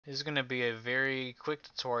This is going to be a very quick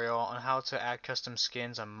tutorial on how to add custom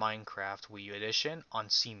skins on Minecraft Wii U Edition on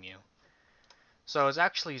Cemu. So it's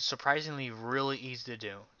actually surprisingly really easy to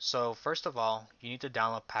do. So first of all, you need to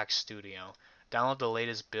download Pack Studio. Download the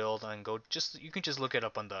latest build and you can just look it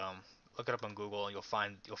up on Google and you'll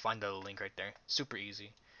find the link right there. Super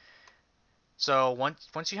easy. So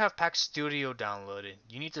once you have Pack Studio downloaded,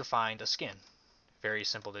 you need to find a skin. Very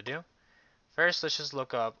simple to do. First, let's just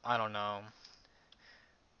look up, I don't know,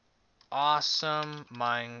 awesome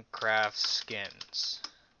Minecraft skins.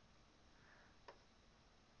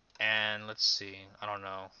 And let's see, I don't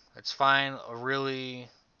know. Let's find a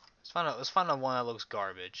one that looks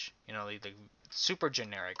garbage. The super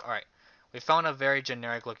generic. All right, we found a very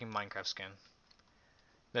generic looking Minecraft skin.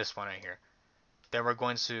 This one right here. Then we're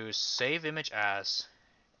going to save image as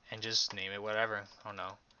and just name it whatever. I don't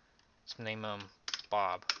know. Let's name him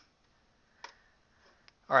Bob.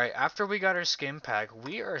 All right, after we got our skin pack,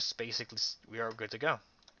 we are good to go.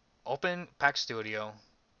 Open Pack Studio,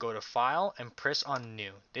 go to File, and press on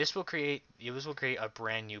New. This will create a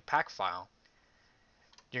brand new pack file.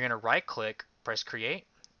 You're gonna right click, press Create,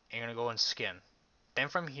 and you're gonna go in Skin. Then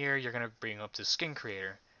from here, you're gonna bring up to Skin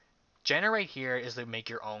Creator. Generate here is to make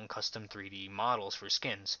your own custom 3D models for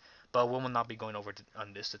skins, but we will not be going over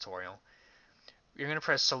on this tutorial. You're gonna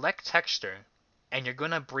press Select Texture, and you're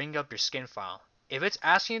gonna bring up your skin file. If it's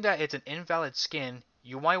asking that it's an invalid skin,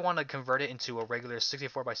 you might want to convert it into a regular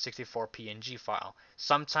 64 by 64 PNG file.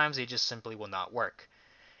 Sometimes they just simply will not work.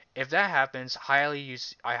 If that happens, I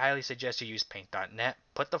highly suggest you use paint.net,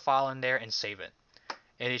 put the file in there and save it.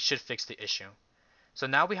 And it should fix the issue. So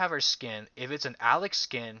now we have our skin. If it's an Alex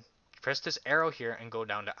skin, press this arrow here and go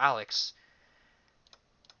down to Alex.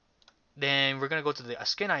 Then we're going to go to the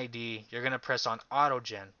skin ID. You're going to press on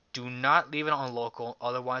AutoGen. Do not leave it on local,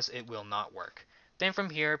 otherwise it will not work. Then from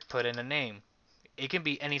here, put in a name. It can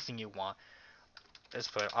be anything you want. Let's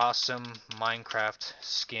put awesome Minecraft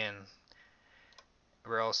skin.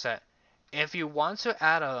 We're all set. If you want to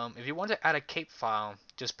add a cape file,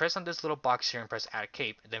 just press on this little box here and press add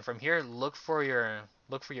cape. Then from here, look for your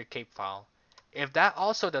cape file. If that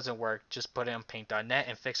also doesn't work, just put it on paint.net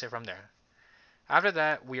and fix it from there. After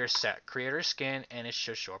that, we are set. Create our skin and it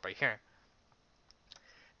should show up right here.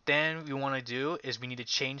 Then we want to do is we need to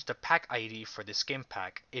change the pack ID for the skin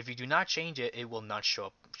pack. If you do not change it, it will not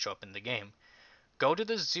show up in the game. Go to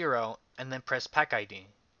the 0 and then press pack ID.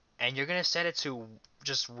 And you're going to set it to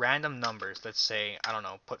just random numbers. Let's say, I don't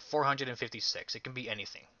know, put 456. It can be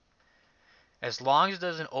anything. As long as it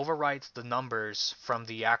doesn't overwrite the numbers from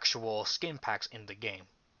the actual skin packs in the game,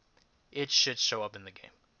 it should show up in the game.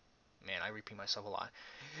 Man, I repeat myself a lot.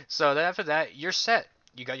 So then after that, you're set.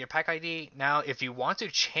 You got your pack ID. Now, if you want to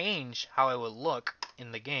change how it will look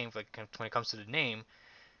in the game, like when it comes to the name,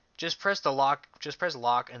 just press lock,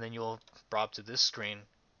 and then you'll brought up to this screen.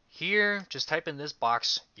 Here, just type in this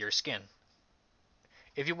box your skin.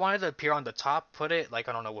 If you want it to appear on the top, put it like,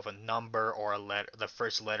 I don't know, with a number or a letter, the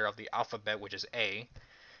first letter of the alphabet, which is A,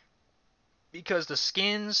 because the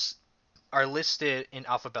skins are listed in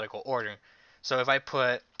alphabetical order. So if I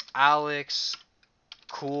put Alex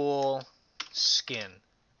Cool Skin,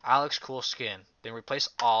 then replace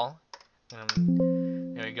all,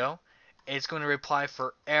 there you go. It's going to reply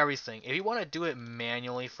for everything. If you want to do it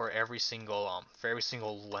manually for every single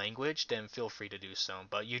language, then feel free to do so.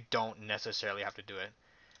 But you don't necessarily have to do it.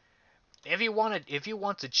 If you want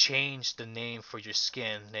to change the name for your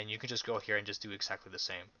skin, then you can just go here and just do exactly the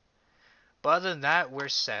same. But other than that, we're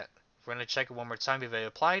set. We're going to check it one more time if it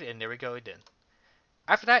applied, and there we go, it did.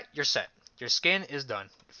 After that, you're set. Your skin is done.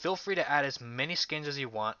 Feel free to add as many skins as you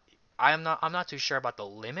want. I'm not too sure about the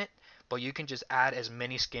limit, but you can just add as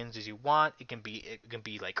many skins as you want. It can be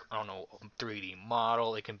like, I don't know, a 3D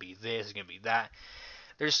model. It can be this. It can be that.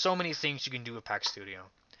 There's so many things you can do with Pack Studio.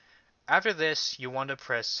 After this, you want to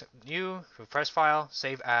press New, press File,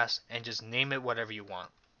 Save As, and just name it whatever you want.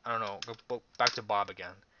 I don't know. Go back to Bob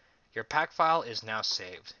again. Your pack file is now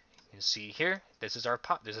saved. You can see here. This is our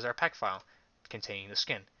pack file containing the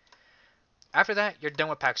skin. After that, you're done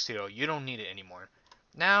with Pack Studio. You don't need it anymore.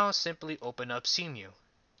 Now, simply open up Cemu.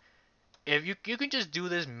 If you can just do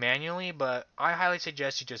this manually, but I highly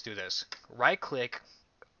suggest you just do this. Right click,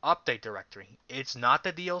 update directory. It's not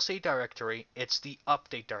the DLC directory, it's the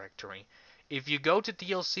update directory. If you go to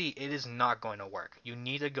DLC, it is not going to work. You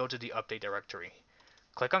need to go to the update directory.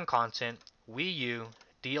 Click on content, Wii U,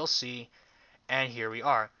 DLC, and here we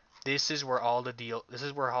are. This is where all the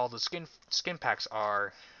skin packs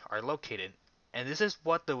are located. And this is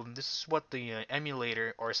what the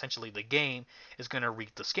emulator, or essentially the game, is going to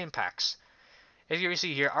read the skin packs. As you can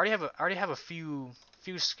see here, I already have a few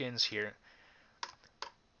skins here.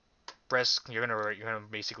 you're gonna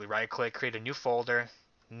basically right click, create a new folder,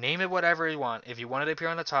 name it whatever you want. If you want it to appear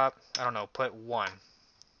on the top, I don't know, put 1.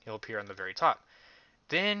 It'll appear on the very top.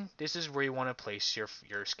 Then this is where you want to place your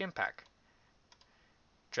skin pack.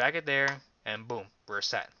 Drag it there, and boom, we're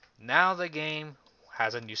set. Now the game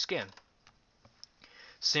has a new skin.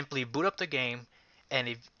 Simply boot up the game, and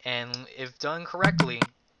if done correctly,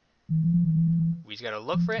 we just gotta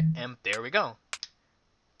look for it, and there we go.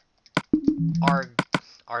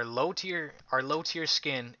 Our low tier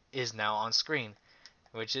skin is now on screen,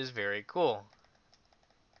 which is very cool.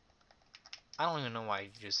 I don't even know why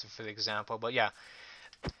just for the example, but yeah,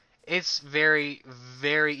 it's very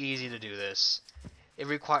easy to do this. It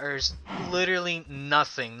requires literally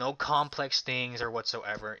nothing, no complex things or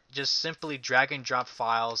whatsoever. Just simply drag and drop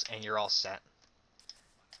files and you're all set.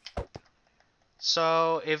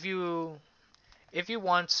 So if you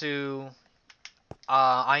want to,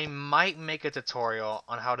 I might make a tutorial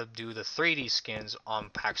on how to do the 3D skins on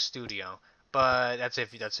Pack Studio, but that's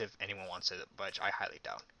if anyone wants it, which I highly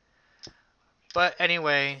doubt. But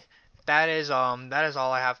anyway, that is all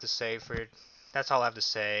I have to say that's all I have to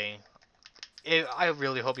say. I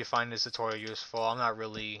really hope you find this tutorial useful. I'm not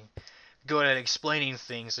really good at explaining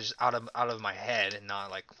things just out of my head and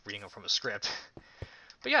not like reading them from a script.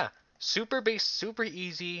 But yeah, super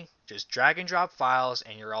easy. Just drag and drop files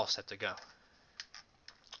and you're all set to go.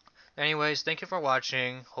 Anyways, thank you for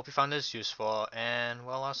watching. Hope you found this useful, and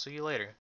well, I'll see you later.